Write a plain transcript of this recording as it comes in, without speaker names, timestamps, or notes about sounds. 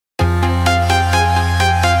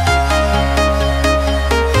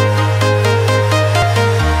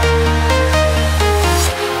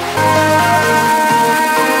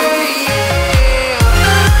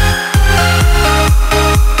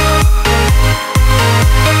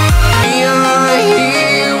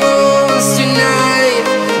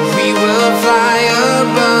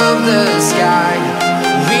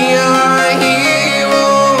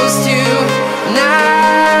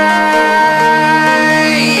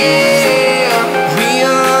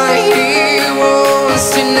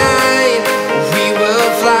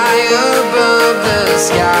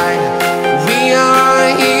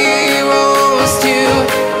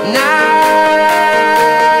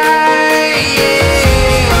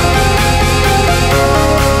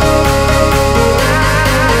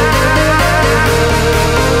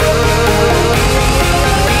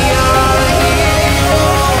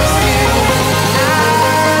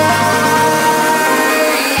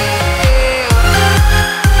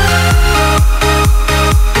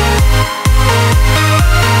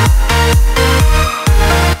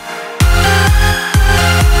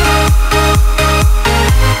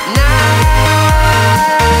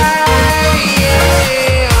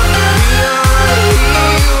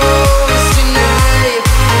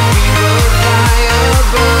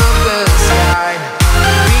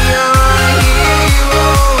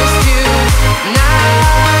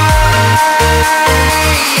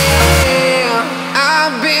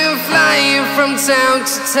town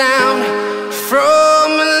to town, from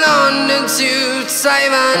London to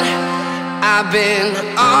Taiwan. I've been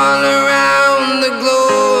all around the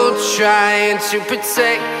globe trying to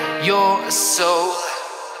protect your soul.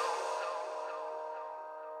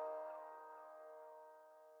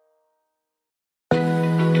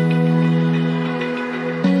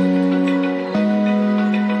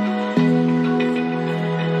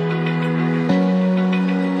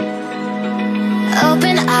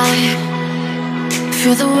 Open eye,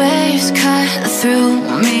 feel the waves cut through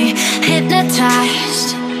me,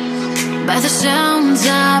 hypnotized by the sounds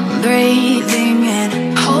I'm breathing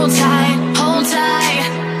in. Hold tight,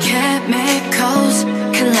 chemicals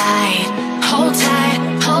collide. Hold tight,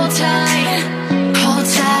 hold tight, hold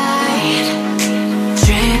tight.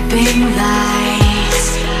 Dripping lights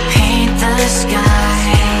paint the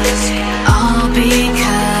skies, all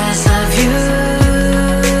because of you.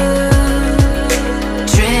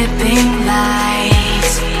 Dripping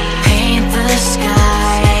lights paint the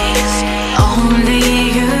skies, only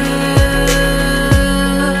you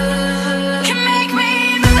can make me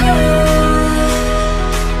move.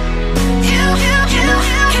 You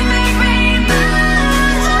can make me move.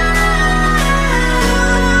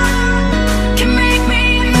 Can make me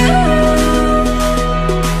move.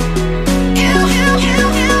 You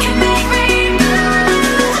can make me move.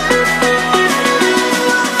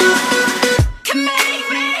 Can make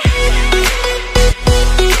me.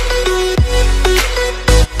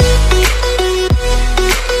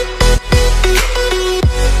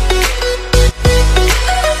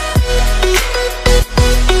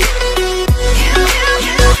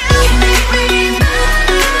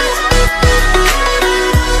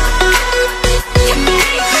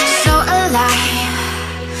 So alive,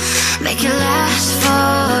 make it last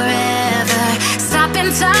forever. Stop in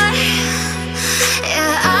time,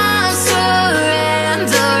 yeah, I'm surrendering.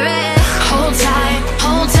 Hold tight,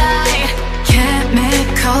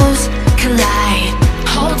 chemicals collide.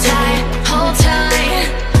 Hold tight, hold tight,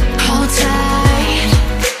 hold tight.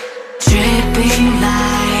 Dripping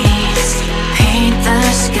lights paint the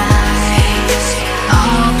skies,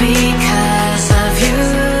 all because of you.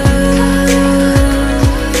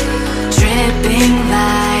 Dripping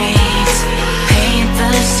lights paint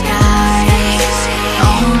the skies,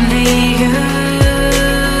 only you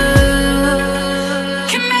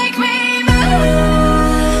can make me move.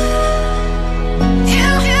 You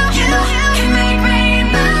can make me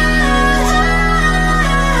move.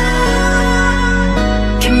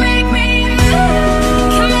 Can make me move.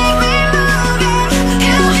 Can make me move.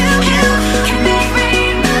 You can make me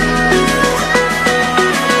move.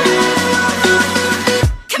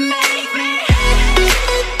 Can make me.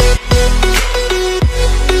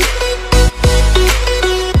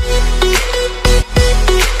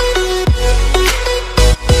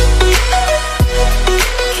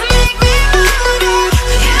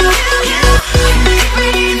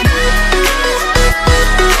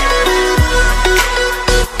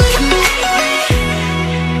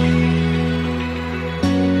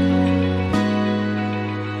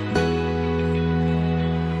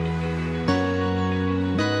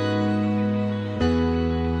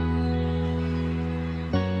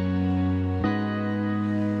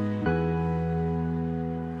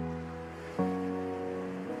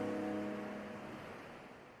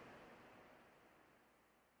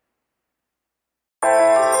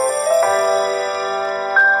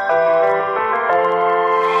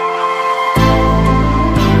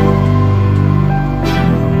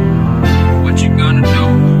 What you gonna do?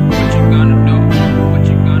 What you gonna do? What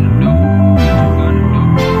you gonna do? What you gonna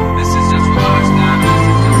do? This is just for us now. This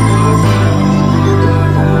is just for us now.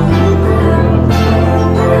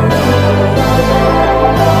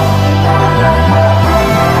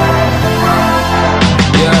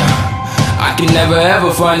 Yeah, I can never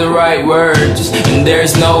ever find the right words, and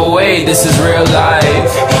there's no way this is real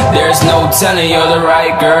life. There's no telling you're the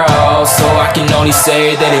right girl, so I can only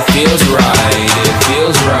say that it feels right. It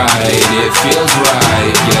feels right. It feels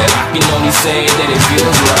right. Yeah, I can only say that it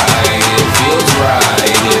feels right. It feels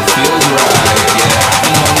right. It feels right. Yeah, I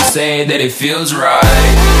can only say that it feels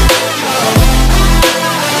right.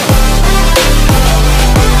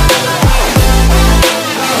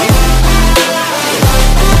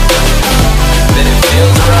 That it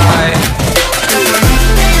feels right.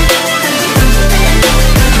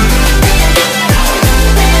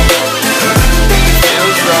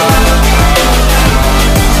 Feels right.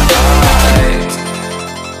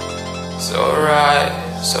 So right,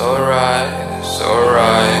 so right, so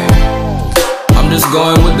right. I'm just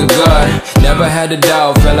going with the gut. Never had a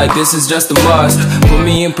doubt, felt like this is just a must. Put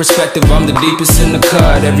me in perspective, I'm the deepest in the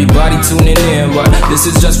cut. Everybody tuning in, but this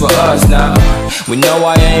is just for us now. We know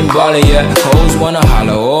I ain't ballin' yet. Hoes wanna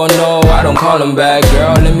holler, oh no, I don't call them back.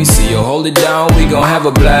 Girl, let me see you hold it down, we gon' have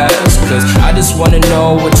a blast. Cause I just wanna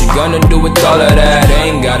know what you gonna do with all of that.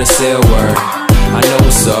 Ain't gotta say a word, I know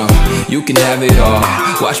what's up. You can have it all,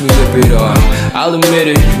 watch me rip it off. I'll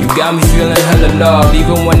admit it, you got me feeling hella loved.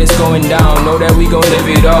 Even when it's going down, know that we gon' live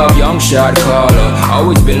it up. Young shot caller,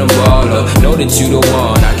 always been a baller. Know that you the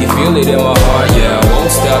one, I can feel it in my heart. Yeah, I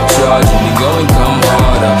won't stop charging, we going come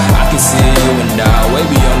harder. I can see you and I, way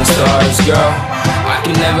beyond the stars, girl. I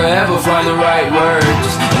can never ever find the right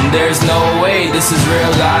words, and there's no way this is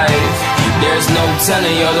real life. There's no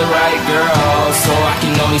telling you're the right girl, so I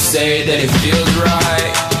can only say that it feels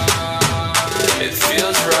right.